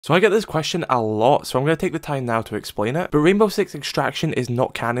So I get this question a lot, so I'm going to take the time now to explain it. But Rainbow Six Extraction is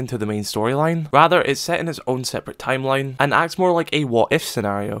not canon to the main storyline. Rather, it's set in its own separate timeline, and acts more like a what-if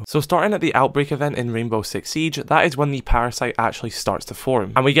scenario. So starting at the Outbreak event in Rainbow Six Siege, that is when the parasite actually starts to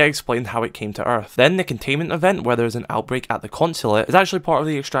form, and we get explained how it came to Earth. Then the Containment event, where there's an outbreak at the consulate, is actually part of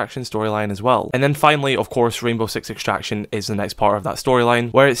the Extraction storyline as well. And then finally, of course, Rainbow Six Extraction is the next part of that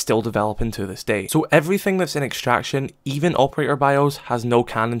storyline, where it's still developing to this day. So everything that's in Extraction, even operator bios, has no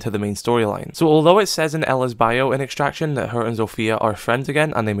canon to the main storyline. So although it says in Ella's bio in Extraction that her and Zofia are friends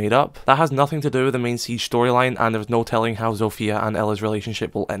again and they made up, that has nothing to do with the main Siege storyline, and there's no telling how Zofia and Ella's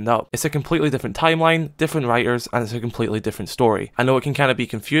relationship will end up. It's a completely different timeline, different writers, and it's a completely different story. I know it can kind of be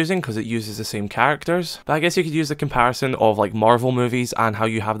confusing because it uses the same characters, but I guess you could use the comparison of like Marvel movies and how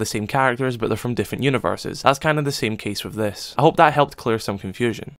you have the same characters but they're from different universes. That's kind of the same case with this. I hope that helped clear some confusion.